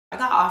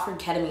got offered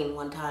ketamine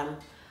one time.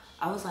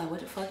 I was like, what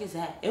the fuck is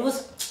that? It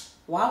was,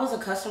 why was a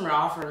customer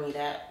offering me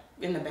that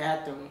in the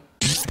bathroom?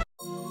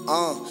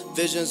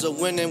 Visions of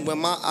winning when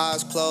my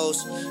eyes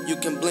close. You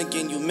can blink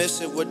and you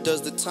miss it. Where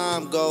does the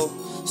time go?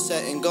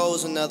 Setting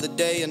goals, another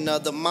day,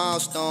 another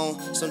milestone.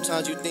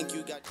 Sometimes you think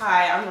you got...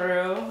 Hi, I'm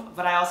Rue,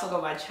 but I also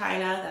go by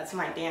China. That's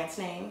my dance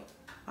name.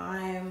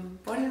 I'm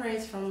born and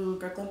raised from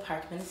Brooklyn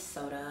Park,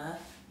 Minnesota.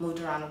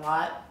 Moved around a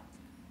lot,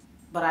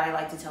 but I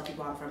like to tell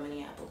people I'm from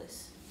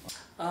Minneapolis.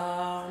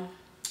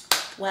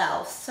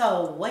 Well,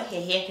 so what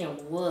had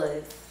happened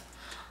was,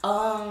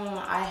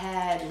 I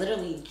had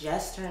literally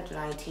just turned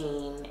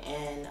 19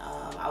 and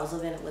I was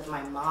living with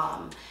my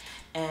mom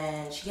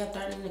and she kept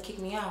threatening to kick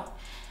me out.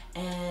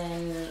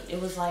 And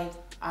it was like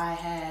I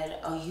had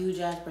a huge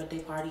ass birthday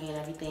party and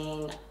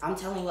everything. I'm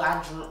telling you,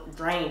 I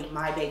drained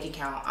my bank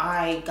account.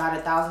 I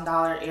got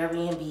 $1,000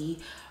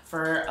 Airbnb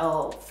for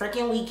a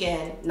freaking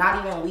weekend,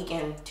 not even a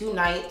weekend, 2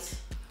 nights.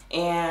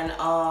 And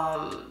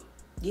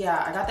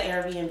yeah, I got the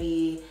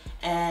Airbnb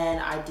and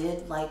I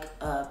did like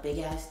a big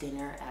ass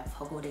dinner at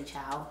Fogo de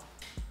Chao.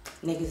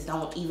 Niggas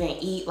don't even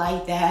eat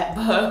like that,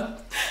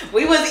 but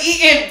we was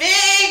eating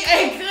big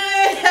and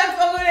good at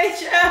Fogo de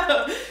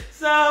Chao.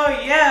 So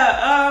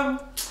yeah,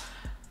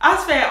 I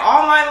spent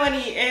all my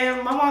money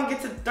and my mom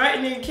gets to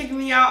threatening and kicking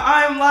me out.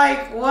 I'm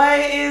like, what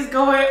is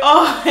going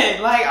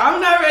on? Like,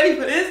 I'm not ready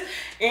for this.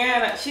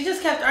 And she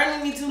just kept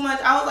threatening me too much.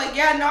 I was like,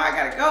 yeah, no, I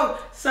gotta go.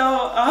 So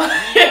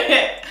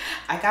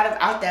I got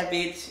out that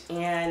bitch,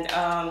 and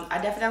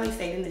I definitely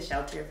stayed in the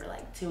shelter for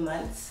like 2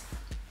 months.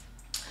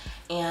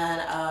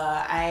 And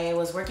I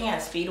was working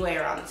at Speedway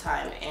around the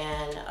time,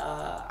 and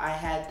I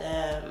had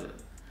them.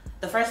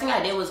 The first thing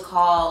I did was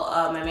call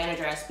my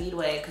manager at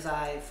Speedway because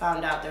I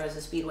found out there was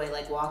a Speedway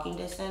like walking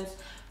distance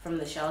from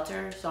the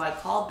shelter. So I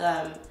called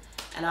them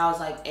and I was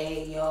like,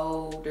 hey,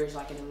 yo, there's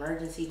like an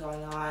emergency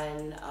going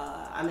on.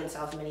 I'm in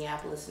South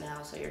Minneapolis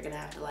now, so you're gonna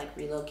have to like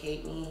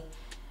relocate me.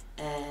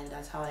 And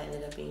that's how I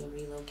ended up being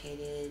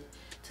relocated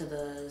to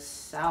the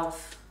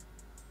South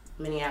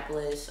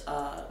Minneapolis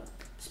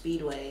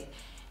Speedway,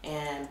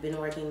 and been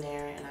working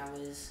there, and I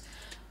was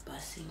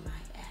busting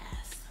my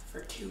ass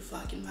for 2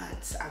 fucking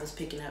months. I was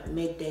picking up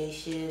midday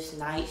shifts,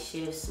 night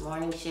shifts,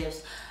 morning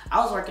shifts.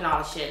 I was working all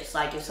the shifts.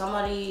 Like if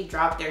somebody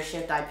dropped their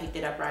shift, I picked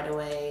it up right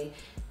away.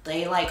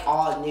 They like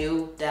all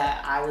knew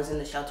that I was in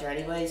the shelter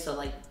anyway, so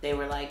like they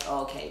were like,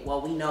 oh, okay,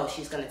 well, we know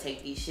she's gonna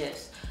take these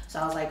shifts. So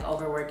I was like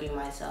overworking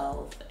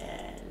myself,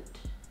 and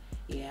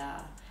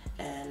yeah,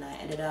 and I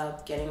ended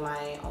up getting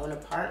my own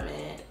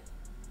apartment.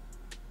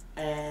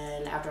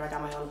 And after I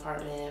got my own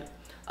apartment,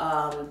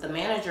 the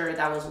manager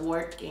that was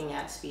working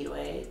at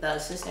Speedway, the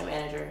assistant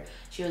manager,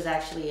 she was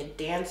actually a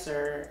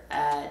dancer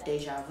at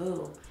Deja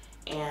Vu.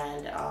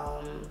 And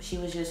she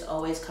was just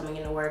always coming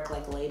into work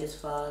like late as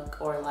fuck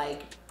or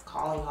like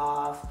calling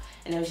off,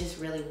 and it was just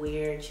really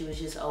weird. She was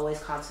just always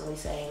constantly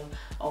saying,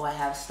 oh, I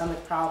have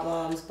stomach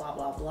problems, blah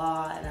blah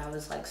blah, and I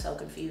was like so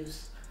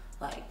confused,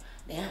 like,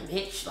 damn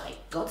bitch, like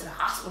go to the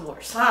hospital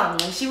or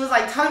something. And she was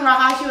like talking about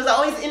how she was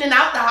always in and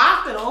out the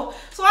hospital,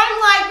 so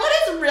I'm like, what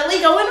is really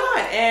going on?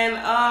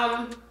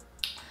 And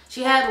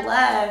she had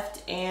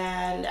left,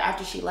 and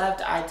after she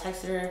left I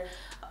texted her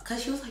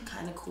because she was like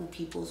kind of cool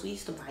people, so we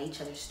used to buy each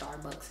other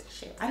Starbucks and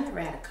shit. I never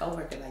had a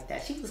coworker like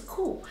that. She was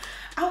cool.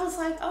 I was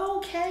like, oh,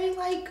 okay,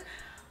 like,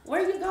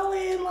 where you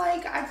going?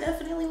 Like, I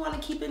definitely want to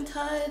keep in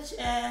touch.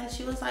 And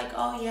she was like,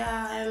 oh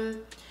yeah,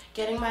 I'm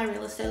getting my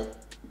real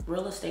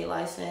estate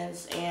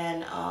license.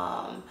 And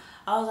I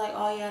was like,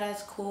 oh yeah,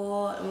 that's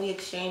cool. And we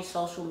exchanged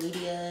social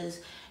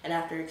medias. And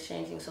after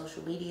exchanging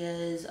social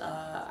medias,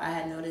 I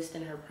had noticed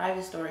in her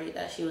private story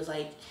that she was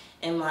like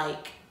in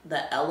like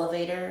the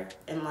elevator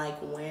and like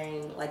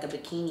wearing like a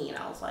bikini, and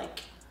I was like,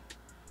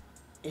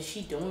 is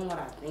she doing what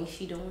I think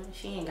she doing?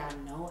 She ain't got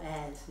no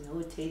ass, no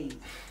titties,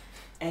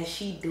 and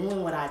she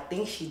doing what I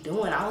think she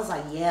doing. I was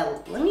like, yeah,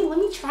 let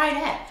me try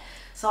that.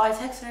 So I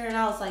texted her and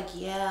I was like,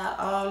 yeah,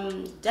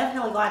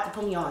 definitely gonna have to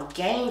put me on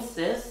game,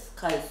 sis,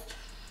 cause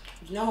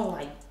you know,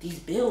 like these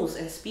bills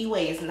and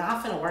Speedway is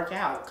not gonna work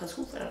out, cause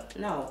who's gonna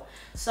know?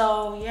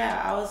 So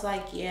yeah, I was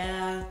like,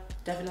 yeah,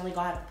 definitely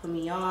gonna have to put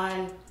me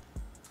on.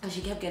 And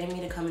she kept getting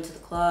me to come into the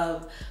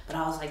club, but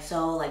I was like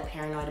so like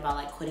paranoid about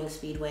like quitting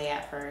Speedway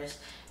at first.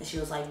 And she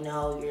was like,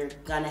 no, you're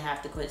gonna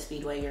have to quit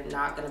Speedway. You're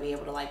not gonna be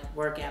able to like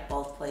work at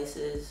both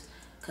places,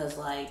 cause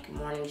like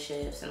morning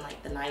shifts and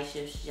like the night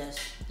shifts just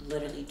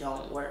literally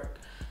don't work.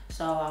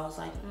 So I was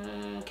like,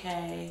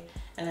 okay.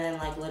 And then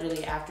like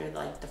literally after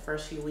like the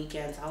first few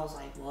weekends, I was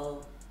like,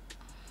 whoa.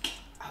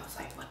 I was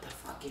like, what the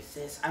fuck is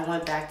this? I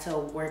went back to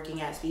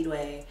working at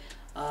Speedway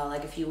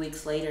like a few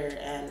weeks later,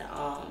 and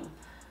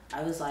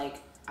I was like,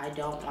 I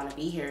don't want to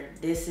be here.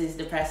 This is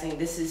depressing.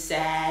 This is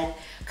sad.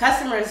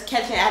 Customers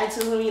catching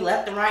attitude with me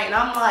left and right, and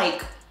I'm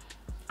like,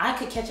 I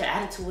could catch an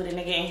attitude with a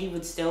nigga and he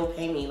would still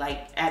pay me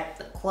like at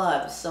the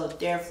club. So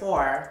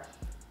therefore,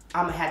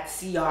 I'm gonna have to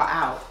see y'all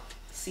out.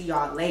 See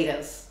y'all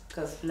later,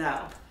 cause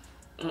no.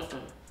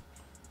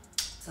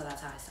 So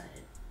that's how I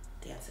started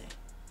dancing.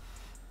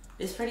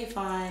 It's pretty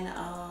fun.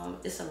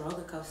 It's a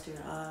roller coaster.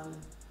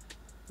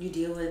 You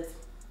deal with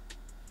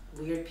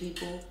weird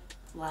people,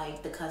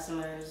 like the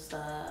customers,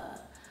 the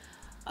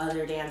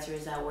other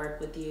dancers that work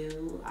with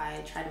you. I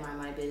try to mind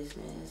my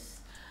business.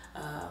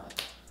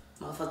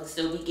 Motherfuckers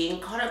still be getting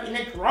caught up in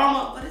the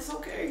drama, but it's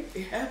okay.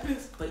 It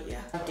happens. But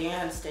yeah. I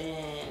danced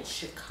in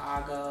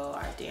Chicago.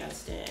 I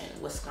danced in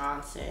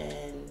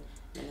Wisconsin,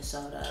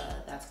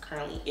 Minnesota. That's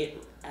currently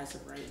it as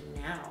of right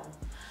now.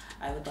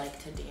 I would like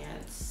to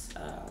dance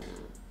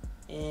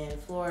in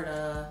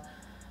Florida.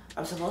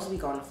 I'm supposed to be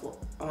going to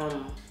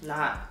Florida.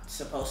 Not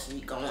supposed to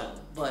be going,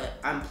 but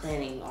I'm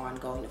planning on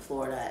going to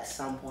Florida at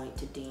some point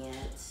to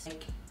dance.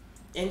 Like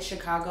in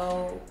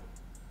Chicago,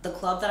 the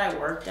club that I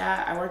worked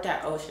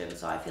at Ocean.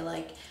 So I feel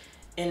like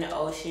in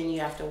Ocean, you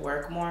have to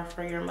work more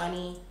for your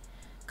money.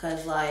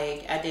 Cause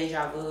like at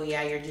Deja Vu,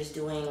 yeah, you're just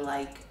doing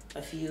like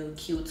a few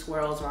cute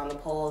swirls around the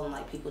pole and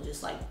like people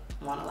just like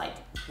wanna like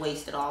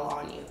waste it all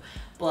on you.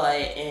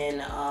 But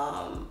in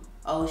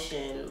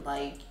Ocean,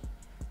 like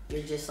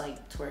you're just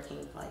like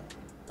twerking like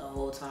the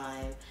whole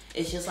time.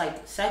 It's just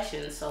like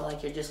sections. So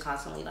like you're just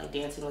constantly like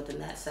dancing within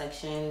that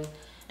section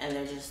and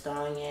they're just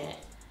throwing it.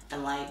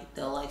 And like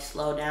they'll like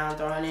slow down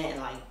throwing it and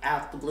like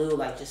out the blue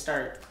like just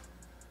start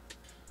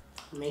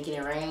making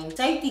it rain.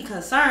 Safety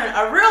concern.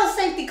 A real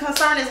safety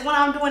concern is when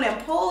I'm doing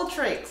them pole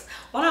tricks.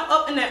 When I'm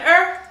up in the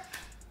air,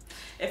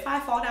 if I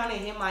fall down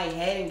and hit my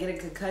head and get a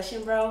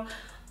concussion, bro,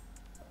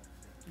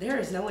 there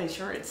is no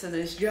insurance to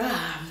this job.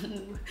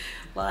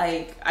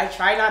 Like I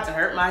try not to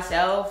hurt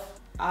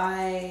myself.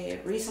 I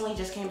recently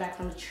just came back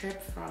from a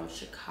trip from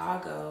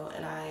Chicago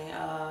and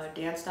I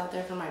danced out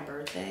there for my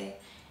birthday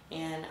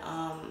and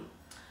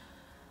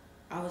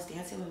I was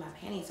dancing with my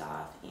panties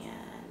off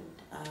and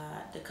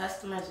the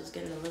customers was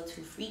getting a little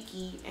too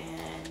freaky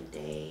and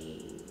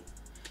they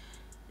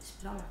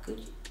spit on my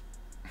coochie.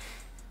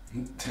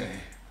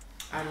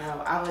 I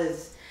know,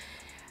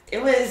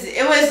 it was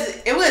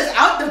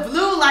out the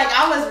blue, like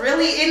I was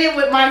really in it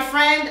with my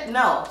friend.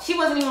 No, she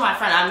wasn't even my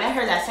friend. I met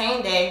her that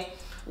same day.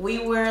 We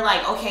were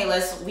like, okay,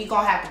 we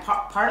gonna have to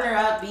partner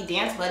up, be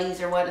dance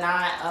buddies or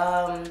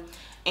whatnot.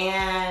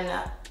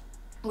 And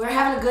we were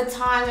having a good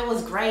time. It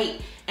was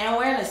great. And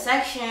we're in a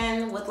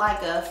section with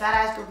like a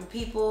fat ass group of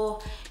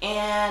people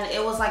and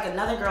it was like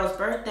another girl's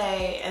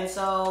birthday. And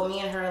so me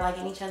and her like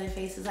in each other's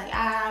faces like,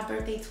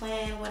 birthday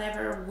twin,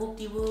 whatever,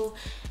 whoop-de-woo.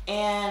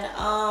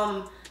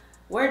 And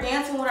we're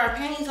dancing with our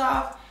panties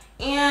off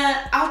and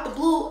out the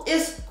blue,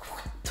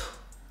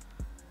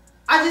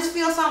 I just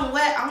feel something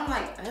wet. I'm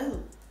like, oh.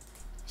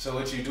 So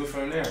what you do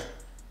from there?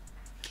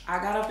 I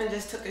got up and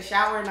just took a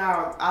shower and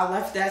I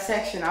left that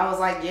section. I was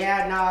like,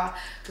 yeah, nah,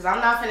 because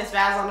I'm not finna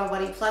spaz on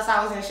nobody. Plus,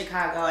 I was in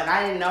Chicago and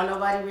I didn't know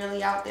nobody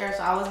really out there,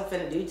 so I wasn't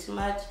finna do too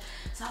much.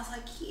 So I was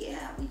like,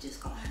 yeah, we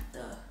just gonna have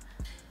to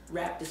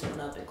wrap this one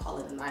up and call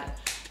it a night.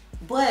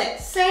 But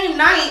same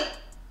night,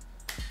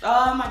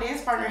 my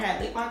dance partner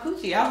had licked my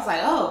coochie. I was like,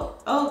 oh,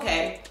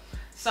 okay.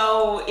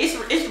 So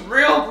it's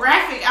real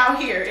graphic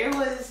out here.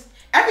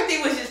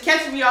 Everything was just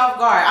catching me off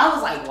guard. I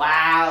was like,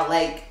 wow,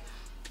 like,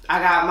 I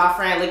got my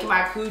friend licking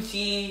my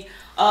coochie.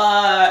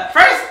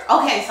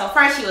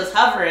 First she was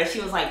hovering.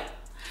 She was like,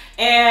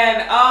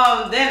 and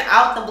then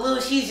out the blue,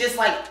 she's just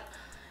like,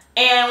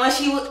 and when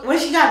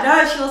she got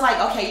done, she was like,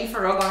 okay, you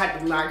for real gonna have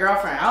to be my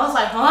girlfriend. I was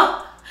like,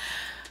 huh?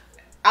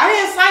 I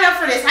didn't sign up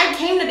for this. I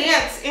came to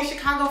dance in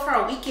Chicago for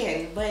a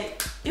weekend,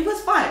 but it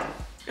was fun.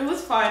 It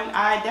was fun.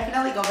 I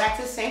definitely go back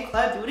to the same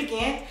club, do it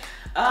again.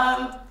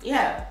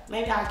 Yeah,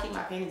 maybe I'll keep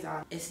my panties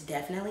on. It's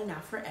definitely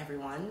not for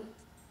everyone.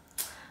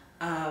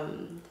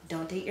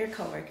 Don't date your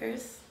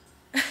coworkers.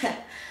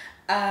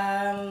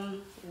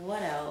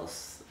 What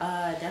else?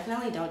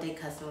 Definitely don't date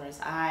customers.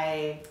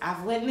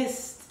 I've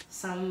witnessed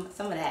some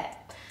of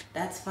that.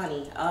 That's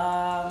funny.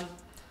 I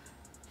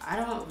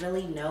don't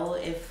really know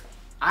if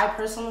I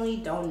personally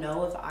don't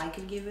know if I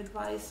could give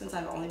advice since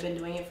I've only been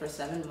doing it for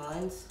 7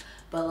 months.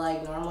 But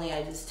like normally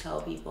I just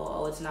tell people,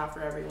 oh, it's not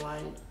for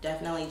everyone.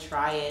 Definitely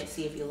try it,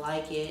 see if you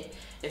like it,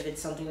 if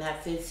it's something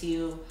that fits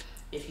you.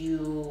 If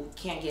you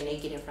can't get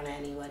naked in front of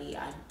anybody,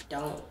 I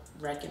don't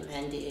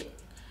recommend it.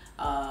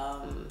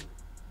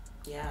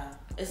 Yeah,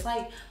 it's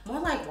like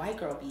more like white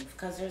girl beef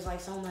because there's like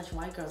so much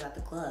white girls at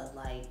the club.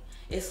 Like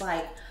it's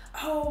like,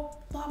 oh,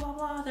 blah blah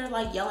blah. They're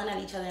like yelling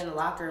at each other in the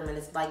locker room and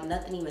it's like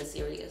nothing even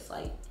serious.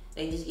 Like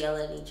they just yell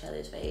at each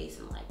other's face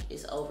and like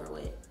it's over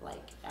with.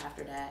 Like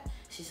after that,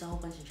 it's just a whole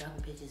bunch of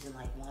dropping bitches in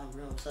like one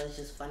room. So it's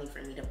just funny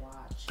for me to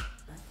watch.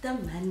 The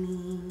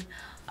money,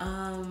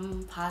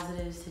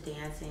 positives to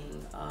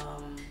dancing.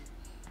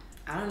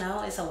 I don't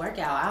know, it's a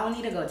workout. I don't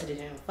need to go to the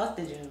gym. Fuck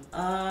the gym.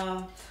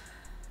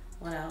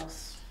 What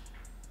else?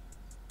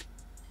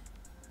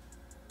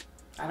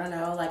 I don't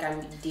know, like I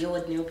deal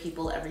with new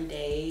people every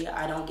day.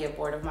 I don't get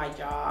bored of my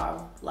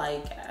job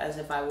like as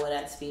if I would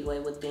at Speedway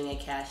with being a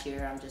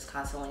cashier. I'm just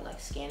constantly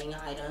like scanning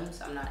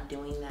items. I'm not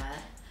doing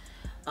that.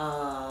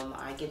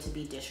 I get to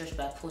be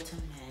disrespectful to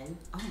men.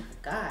 Oh my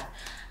God.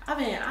 I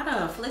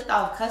done flicked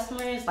off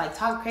customers, like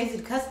talk crazy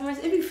to customers.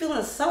 It be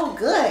feeling so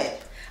good.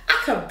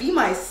 I could be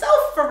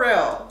myself for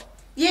real.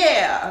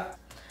 Yeah.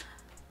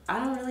 I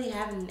don't really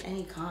have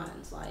any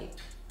cons. Like,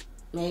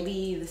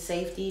 maybe the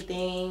safety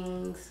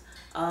things.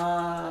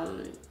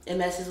 It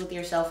messes with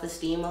your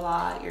self-esteem a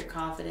lot, your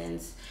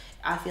confidence.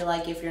 I feel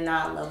like if you're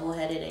not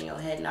level-headed and your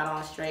head not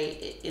on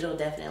straight, it'll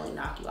definitely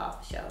knock you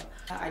off the show.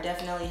 I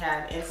definitely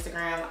have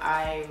Instagram.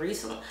 I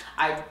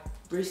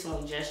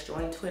recently just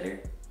joined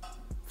Twitter,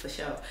 for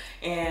sure.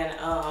 And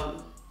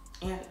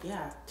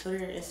yeah,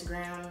 Twitter,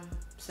 Instagram,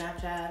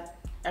 Snapchat,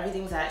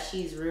 everything's at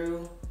She's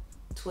Rue.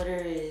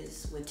 Twitter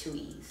is with 2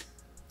 E's.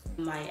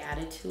 My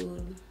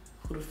attitude,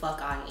 who the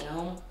fuck I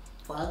am,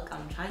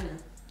 I'm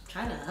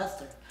trying to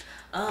hustle.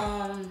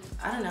 I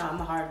don't know, I'm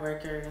a hard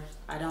worker.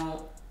 I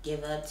don't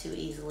give up too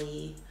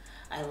easily.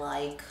 I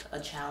like a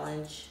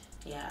challenge.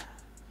 Yeah,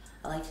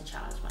 I like to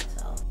challenge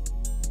myself.